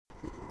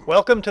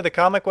Welcome to the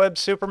Comic Web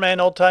Superman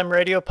Old Time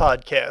Radio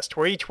podcast,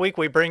 where each week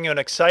we bring you an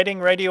exciting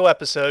radio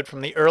episode from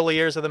the early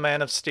years of the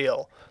Man of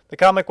Steel. The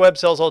Comic Web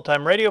sells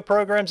old-time radio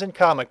programs and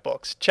comic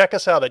books. Check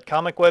us out at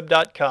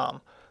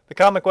comicweb.com. The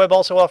Comic Web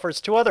also offers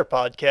two other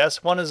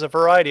podcasts. One is a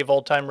variety of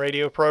old-time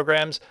radio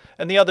programs,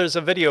 and the other is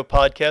a video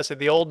podcast of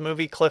the old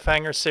movie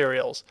cliffhanger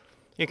serials.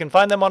 You can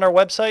find them on our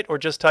website or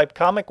just type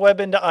Comic Web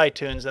into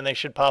iTunes and they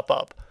should pop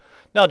up.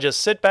 Now just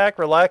sit back,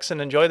 relax,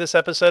 and enjoy this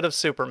episode of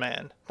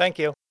Superman. Thank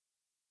you.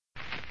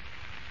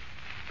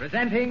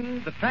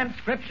 Presenting the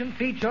transcription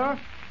feature,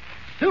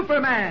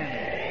 Superman.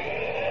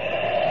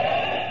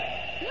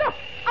 Look,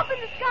 up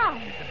in the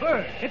sky. It's a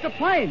bird. It's a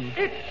plane.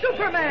 It's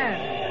Superman.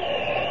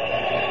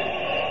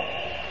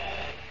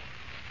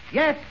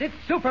 Yes, it's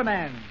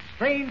Superman,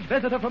 strange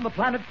visitor from the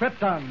planet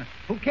Krypton,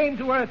 who came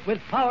to Earth with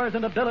powers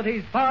and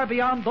abilities far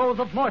beyond those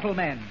of mortal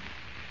men.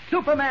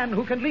 Superman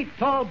who can leap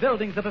tall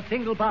buildings at a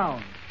single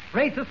bound,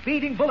 race a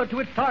speeding bullet to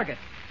its target,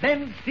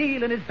 bend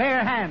steel in his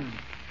bare hands,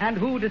 and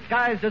who,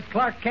 disguised as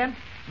Clark Kent,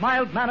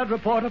 mild-mannered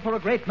reporter for a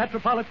great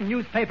metropolitan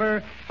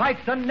newspaper,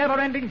 fights a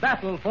never-ending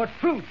battle for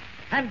truth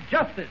and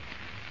justice.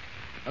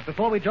 But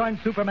before we join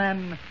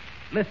Superman,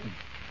 listen.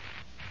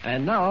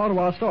 And now to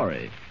our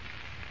story.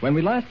 When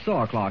we last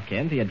saw Clark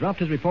Kent, he had dropped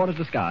his reporter's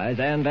disguise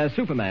and, as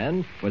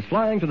Superman, was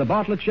flying to the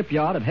Bartlett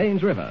shipyard at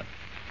Haynes River.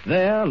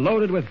 There,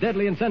 loaded with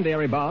deadly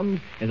incendiary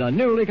bombs, is a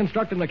newly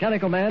constructed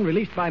mechanical man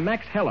released by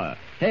Max Heller,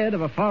 head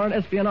of a foreign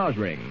espionage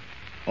ring.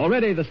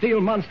 Already the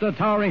steel monster,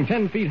 towering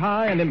 10 feet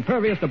high and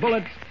impervious to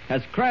bullets,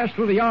 has crashed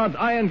through the yard's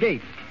iron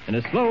gate and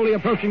is slowly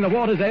approaching the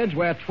water's edge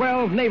where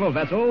 12 naval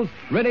vessels,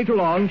 ready to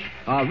launch,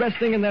 are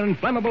resting in their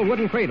inflammable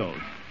wooden cradles.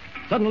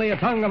 Suddenly, a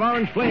tongue of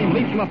orange flame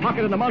leaps from a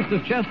pocket in the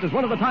monster's chest as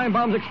one of the time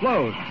bombs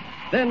explodes.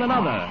 Then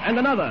another and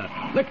another.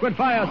 Liquid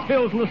fire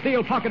spills from the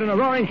steel pocket in a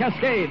roaring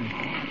cascade.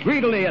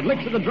 Greedily, it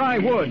licks at the dry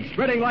wood,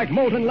 spreading like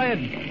molten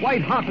lead,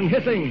 white hot and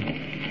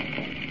hissing.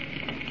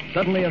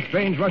 Suddenly, a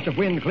strange rush of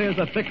wind clears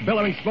the thick,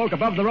 billowing smoke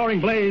above the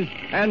roaring blaze,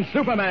 and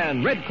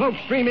Superman, red cloak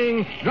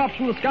streaming, drops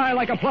from the sky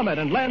like a plummet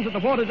and lands at the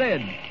water's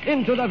edge,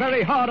 into the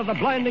very heart of the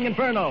blinding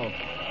inferno.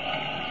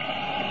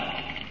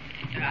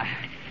 I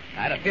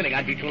had a feeling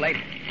I'd be too late.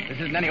 This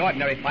isn't any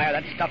ordinary fire.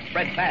 That stuff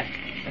spreads fast.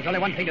 There's only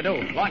one thing to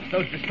do. Launch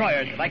those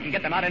destroyers. If I can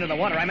get them out into the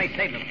water, I may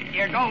save them.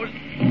 Here goes.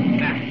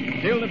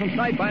 Shielded from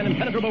sight by an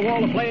impenetrable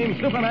wall of flame,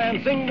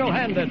 Superman,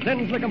 single-handed,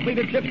 sends the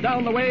completed ships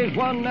down the ways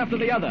one after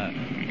the other.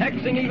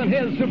 Taxing even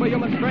his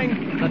superhuman strength,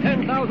 the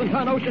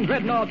 10,000-ton ocean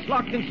dreadnoughts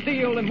locked in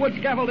steel and wood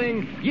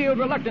scaffolding yield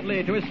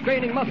reluctantly to his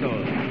straining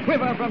muscles,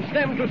 quiver from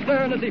stem to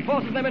stern as he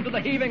forces them into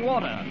the heaving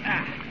water.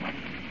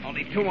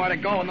 Only two more to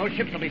go, and those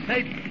ships will be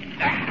safe.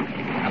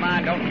 Come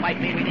on, don't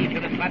fight me. We need you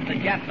to slap the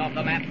Japs off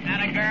the map.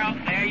 Atta girl,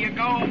 there you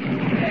go.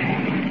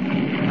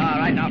 All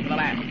right, now for the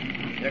last.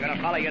 You're going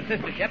to follow your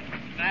sister ship.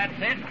 That's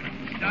it.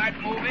 Start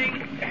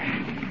moving.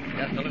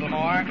 Just a little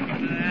more.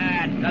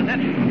 That does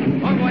it.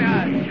 Bon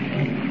voyage.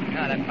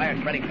 Ah, that fire's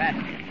spreading fast.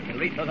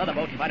 It'll reach those other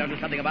boats if I don't do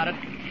something about it.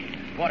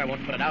 Water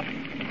won't put it out.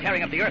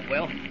 Tearing up the earth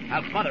will.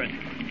 I'll smother it.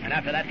 And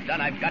after that's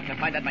done, I've got to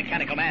find that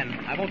mechanical man.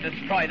 I won't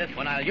destroy this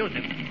one. I'll use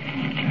him.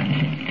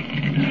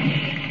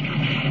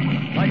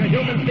 Like a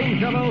human steam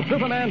shovel,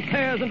 Superman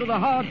tears into the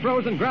hard,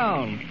 frozen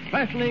ground,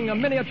 fashioning a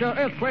miniature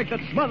earthquake that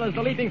smothers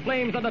the leaping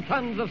flames under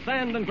tons of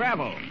sand and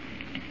gravel.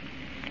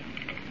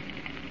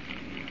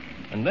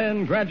 And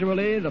then,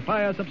 gradually, the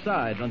fire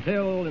subsides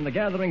until, in the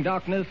gathering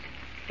darkness,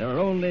 there are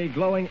only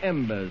glowing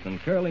embers and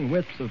curling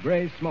wisps of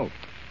gray smoke.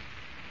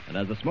 And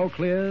as the smoke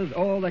clears,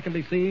 all that can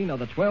be seen are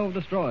the 12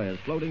 destroyers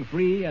floating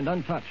free and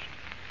untouched.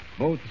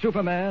 Both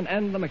Superman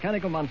and the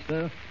mechanical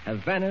monster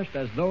have vanished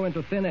as though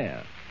into thin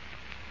air.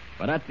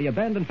 But at the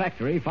abandoned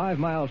factory 5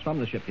 miles from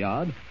the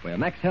shipyard, where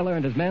Max Heller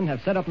and his men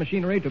have set up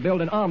machinery to build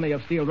an army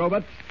of steel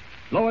robots,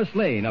 Lois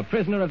Lane, a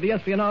prisoner of the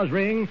espionage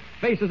ring,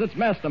 faces its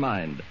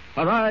mastermind,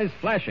 her eyes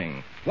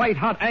flashing,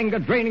 white-hot anger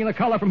draining the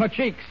color from her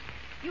cheeks.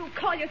 You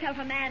call yourself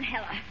a man,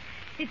 Heller.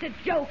 It's a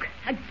joke,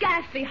 a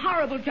ghastly,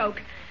 horrible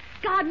joke.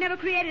 God never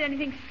created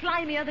anything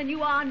slimier than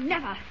you are,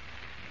 never.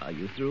 Are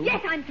you through?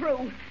 Yes, I'm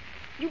through.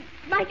 You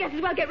might just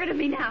as well get rid of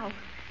me now.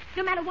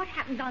 No matter what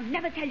happens, I'll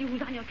never tell you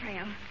who's on your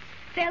trail.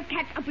 They'll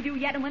catch up with you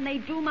yet, and when they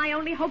do, my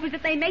only hope is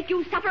that they make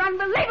you suffer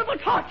unbelievable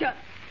torture.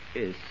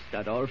 Is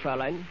that all,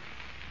 Fraulein?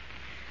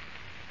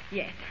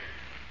 Yes.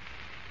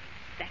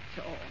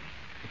 That's all.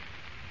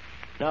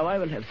 Now I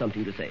will have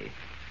something to say.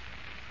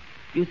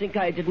 You think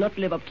I did not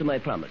live up to my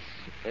promise?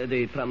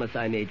 The promise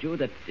I made you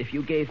that if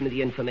you gave me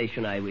the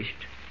information I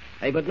wished,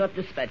 I would not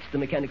dispatch the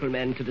mechanical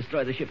man to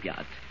destroy the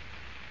shipyard.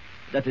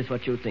 That is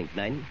what you think,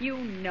 Nine? You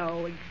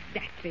know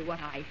exactly what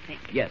I think.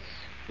 Yes,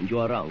 and you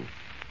are wrong.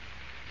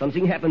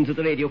 Something happened to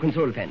the radio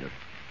control panel.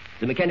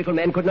 The mechanical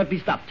man could not be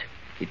stopped.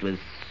 It was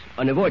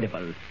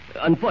unavoidable,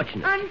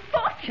 unfortunate.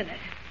 Unfortunate?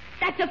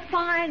 That's a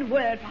fine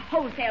word for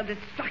wholesale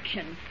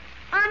destruction.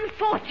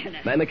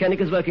 Unfortunate. My mechanic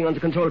is working on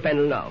the control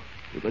panel now.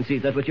 You can see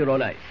that with your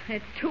own eyes.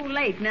 It's too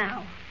late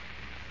now.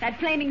 That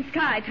flaming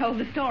sky told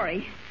the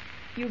story.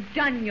 You've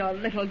done your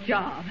little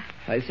job.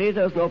 I see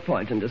there's no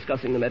point in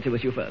discussing the matter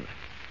with you further.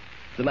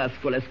 the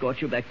mask will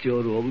escort you back to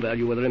your room where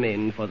you will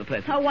remain for the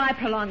present. So why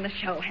prolong the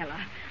show, Heller?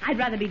 I'd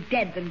rather be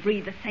dead than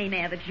breathe the same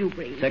air that you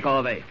breathe. Take her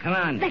away. Come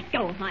on. Let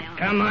go of my arm.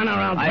 Come on, or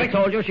I'll I break...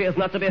 told you she is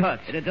not to be hurt.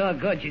 It'd do her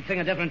good. She'd sing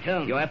a different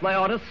tune. You have my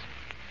orders?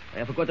 I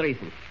have a good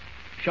reason.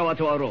 Show her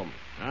to her room.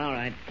 All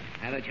right.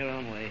 Have it your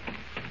own way.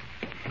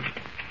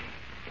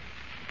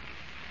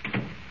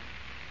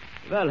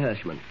 Well,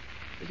 Hirschman,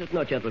 this is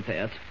not yet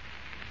repaired.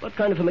 What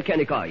kind of a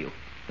mechanic are you?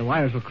 The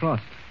wires were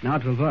crossed. Now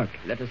it will work.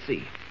 Let us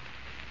see.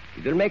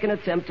 We will make an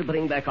attempt to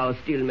bring back our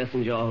steel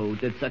messenger who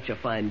did such a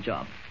fine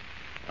job.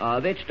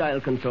 Which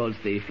dial controls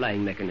the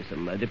flying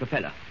mechanism, the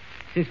propeller?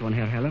 This one,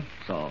 Herr Heller.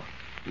 So,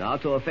 now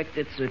to effect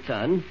its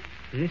return.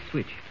 This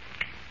switch.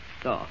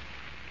 So,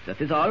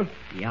 that is all?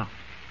 Yeah.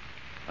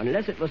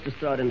 Unless it was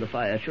destroyed in the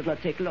fire, it should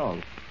not take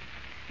long.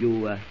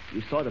 You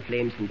saw the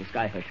flames from the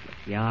sky, Hirschman.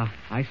 Yeah,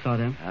 I saw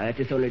them. It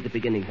is only the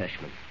beginning,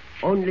 Hirschman.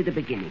 Only the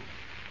beginning.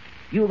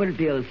 You will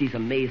build these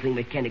amazing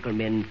mechanical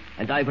men,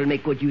 and I will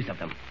make good use of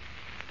them.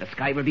 The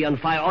sky will be on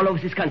fire all over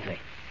this country.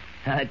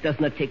 It does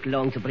not take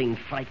long to bring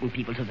frightened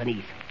people to their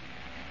knees.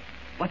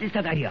 What is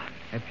that I hear?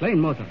 A plane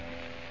motor.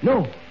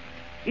 No,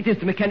 it is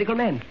the mechanical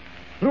man.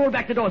 Roll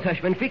back the doors,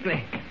 Hirschman,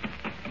 quickly.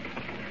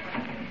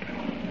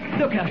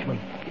 Look, Hirschman,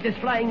 it is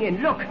flying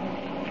in. Look.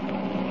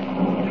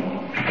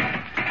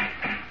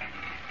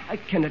 I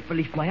cannot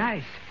believe my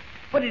eyes.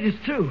 But it is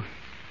true.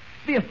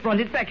 We have brought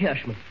it back,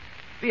 Hirschman.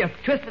 We have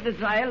twisted the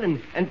dial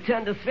and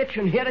turned the switch,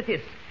 and here it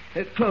is.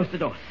 Close the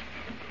doors.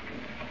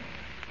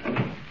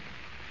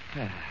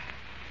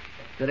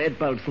 The red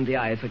bulbs in the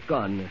eyes are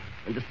gone,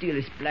 and the steel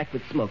is black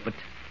with smoke, but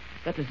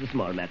that is a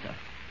small matter.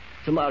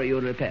 Tomorrow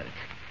you'll repair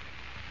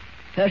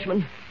it.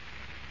 Hirschman,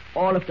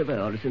 all of the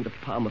world is in the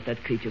palm of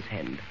that creature's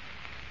hand,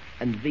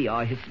 and we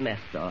are his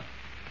master,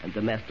 and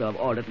the master of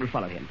all that will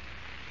follow him.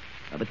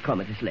 But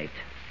come, it is late.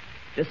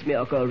 This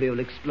miracle we will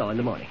explore in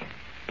the morning.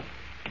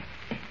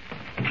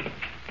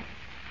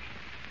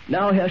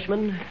 Now,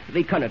 Hirschman,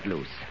 we cannot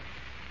lose.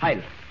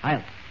 Heil.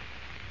 Heil.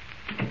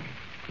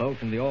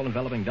 Cloaked in the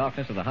all-enveloping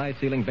darkness of the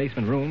high-ceilinged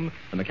basement room,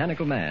 the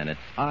mechanical man, its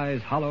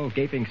eyes hollow,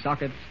 gaping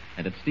sockets,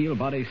 and its steel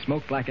body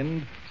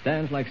smoke-blackened,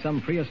 stands like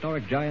some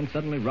prehistoric giant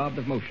suddenly robbed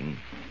of motion.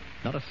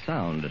 Not a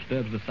sound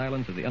disturbs the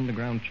silence of the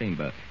underground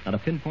chamber. Not a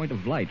pinpoint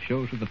of light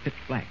shows through the pitch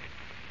black.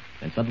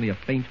 Then suddenly a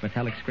faint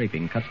metallic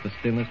scraping cuts the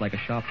stillness like a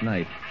sharp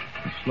knife,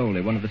 and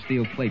slowly one of the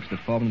steel plates that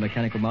form the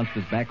mechanical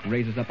monster's back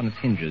raises up on its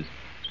hinges.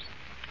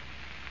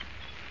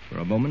 For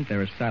a moment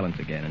there is silence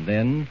again, and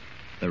then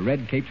the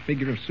red-caped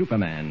figure of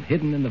Superman,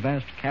 hidden in the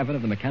vast cavern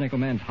of the mechanical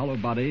man's hollow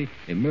body,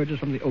 emerges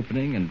from the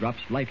opening and drops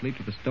lightly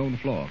to the stone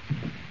floor.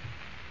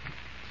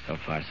 So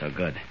far, so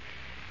good.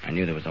 I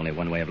knew there was only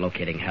one way of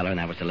locating Heller, and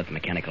that was to let the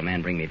mechanical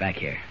man bring me back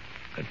here.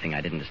 Good thing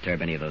I didn't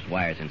disturb any of those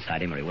wires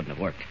inside him, or he wouldn't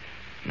have worked.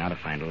 Now to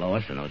find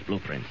Lois and those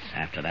blueprints.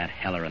 After that,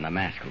 Heller and the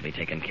mask will be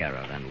taken care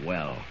of, and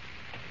well.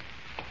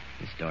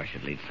 This door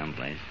should lead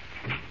someplace.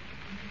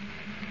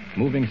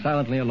 Moving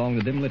silently along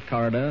the dim-lit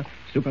corridor,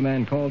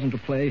 Superman calls into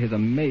play his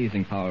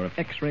amazing power of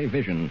X-ray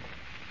vision.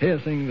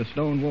 Piercing the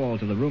stone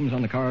walls of the rooms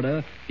on the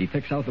corridor, he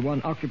picks out the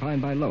one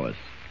occupied by Lois,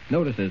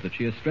 notices that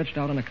she is stretched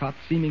out on a cot,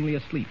 seemingly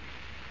asleep.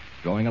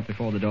 Drawing up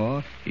before the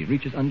door, he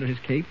reaches under his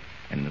cape,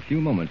 and in a few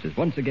moments is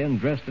once again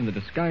dressed in the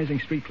disguising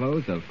street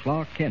clothes of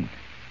Clark Kent.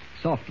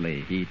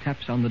 Softly, he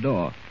taps on the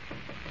door.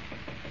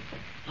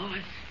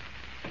 Lois!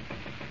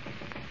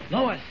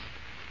 Lois!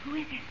 Who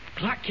is it?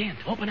 Clark Kent,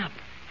 open up.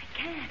 I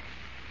can't.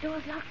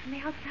 Door's locked from the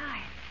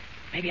outside.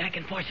 Maybe I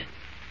can force it.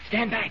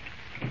 Stand back.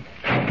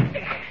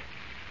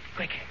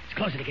 Quick, it's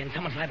closing again.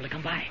 Someone's liable to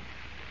come by.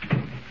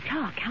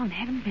 Clark, how in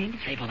heaven's name?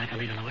 Save all that for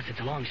later, Lois. It's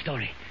a long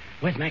story.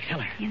 Where's Max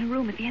Heller? In a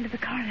room at the end of the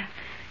corridor.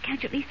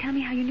 Can't you at least tell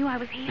me how you knew I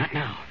was here? Not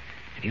now.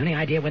 Have you any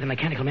idea where the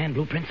mechanical man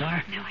blueprints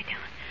are? No, I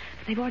don't.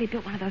 But they've already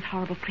built one of those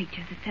horrible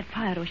creatures that set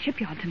fire to a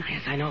shipyard tonight.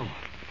 Yes, I know.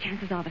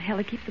 Chances are that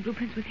Heller keeps the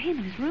blueprints with him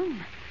in his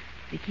room.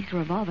 He keeps a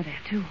revolver there,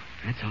 too.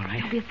 That's all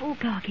right. He'll be a fool,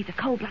 Clark. He's a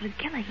cold-blooded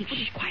killer. He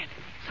wouldn't... Shh, quiet.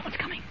 Someone's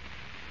coming.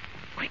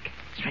 Quick,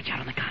 stretch out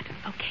on the cot.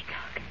 Okay,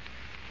 Clark.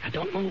 Now,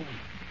 don't move,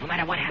 no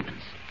matter what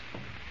happens.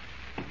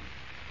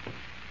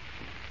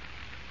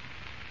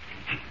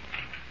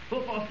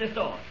 Who forced this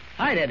door?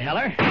 I did,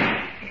 Heller.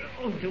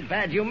 Oh, too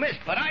bad you missed,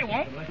 but I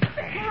won't.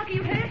 Clark, are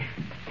you hurt?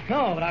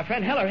 No, but our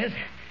friend Heller is.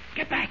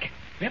 Get back.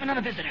 We have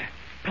another visitor.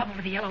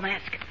 Probably the yellow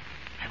mask.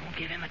 I won't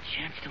give him a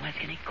chance to ask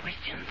any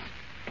questions.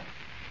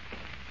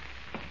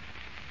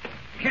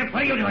 Kent,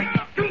 what are you doing?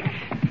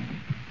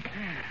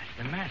 It's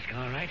the mask,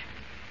 all right.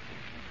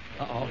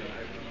 Uh-oh.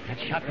 That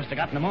shot must have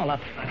gotten them all up.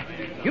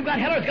 You've got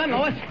Heller's gun,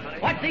 Lois.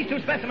 Watch these two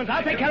specimens.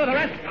 I'll take care of the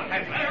rest.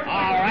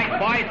 All right,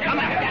 boys, come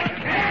on.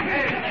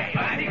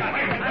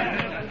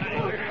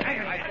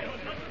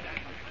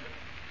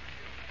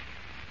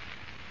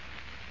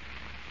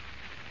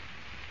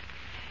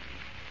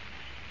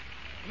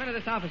 Come into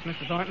this office,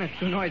 Mr. Thornton. It's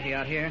too noisy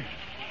out here.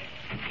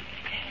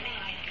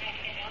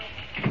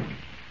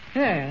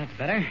 Yeah, that's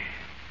better.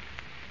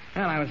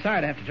 Well, I was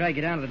sorry to have to drag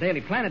you down to the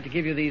Daily Planet to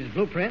give you these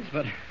blueprints,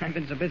 but I've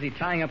been so busy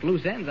tying up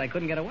loose ends I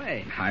couldn't get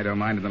away. I don't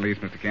mind in the least,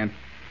 Mr. Kent.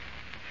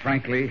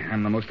 Frankly,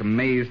 I'm the most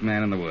amazed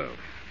man in the world.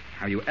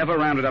 How you ever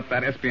rounded up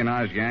that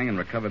espionage gang and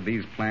recovered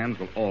these plans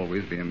will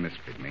always be a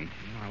mystery to me.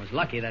 I was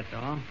lucky, that's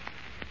all.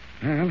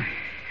 Well,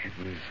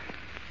 it was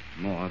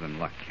more than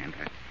luck, Kent.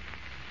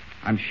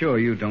 I'm sure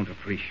you don't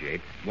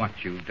appreciate what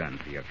you've done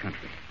for your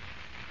country.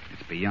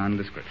 It's beyond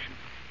description.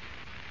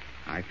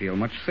 I feel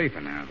much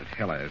safer now that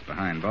Heller is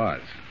behind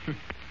bars.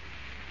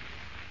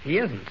 He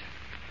isn't.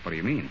 What do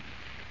you mean?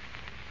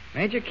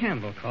 Major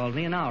Campbell called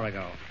me an hour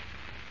ago.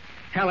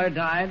 Heller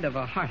died of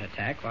a heart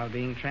attack while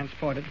being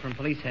transported from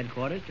police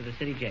headquarters to the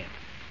city jail.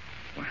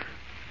 Well,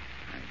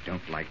 I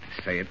don't like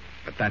to say it,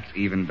 but that's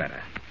even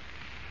better.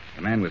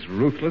 The man was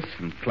ruthless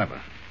and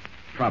clever.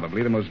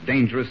 Probably the most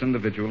dangerous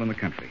individual in the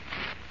country.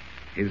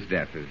 His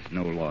death is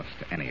no loss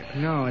to any of us.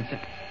 No, it's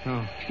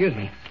excuse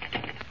me.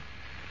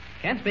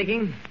 Kent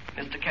speaking.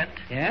 Mr. Kent?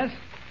 Yes?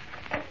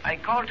 I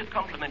called to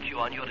compliment you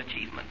on your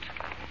achievement.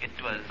 It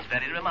was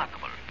very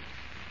remarkable.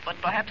 But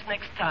perhaps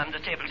next time the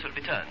tables will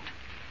be turned.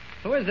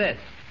 Who is this?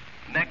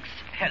 Max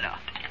Heller.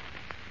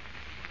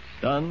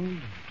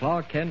 Stunned,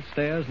 Clark Kent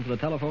stares into the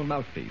telephone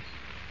mouthpiece.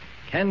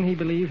 Can he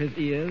believe his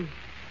ears?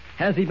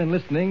 Has he been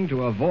listening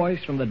to a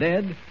voice from the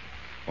dead?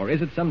 Or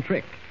is it some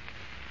trick?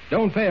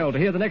 Don't fail to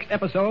hear the next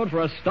episode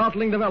for a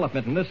startling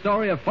development in this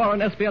story of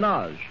foreign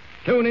espionage.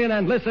 Tune in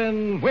and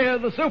listen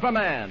with the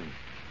Superman.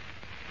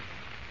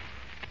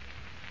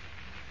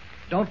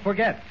 Don't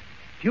forget,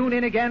 tune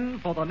in again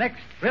for the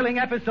next thrilling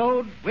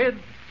episode with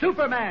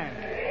Superman.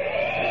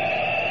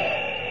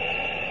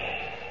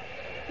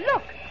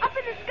 Look, up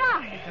in the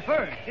sky. It's a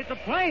bird. It's a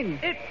plane.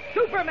 It's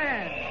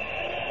Superman.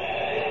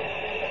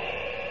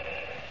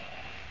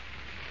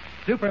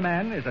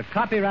 Superman is a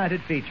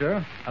copyrighted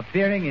feature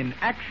appearing in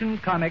Action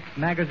Comics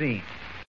magazine.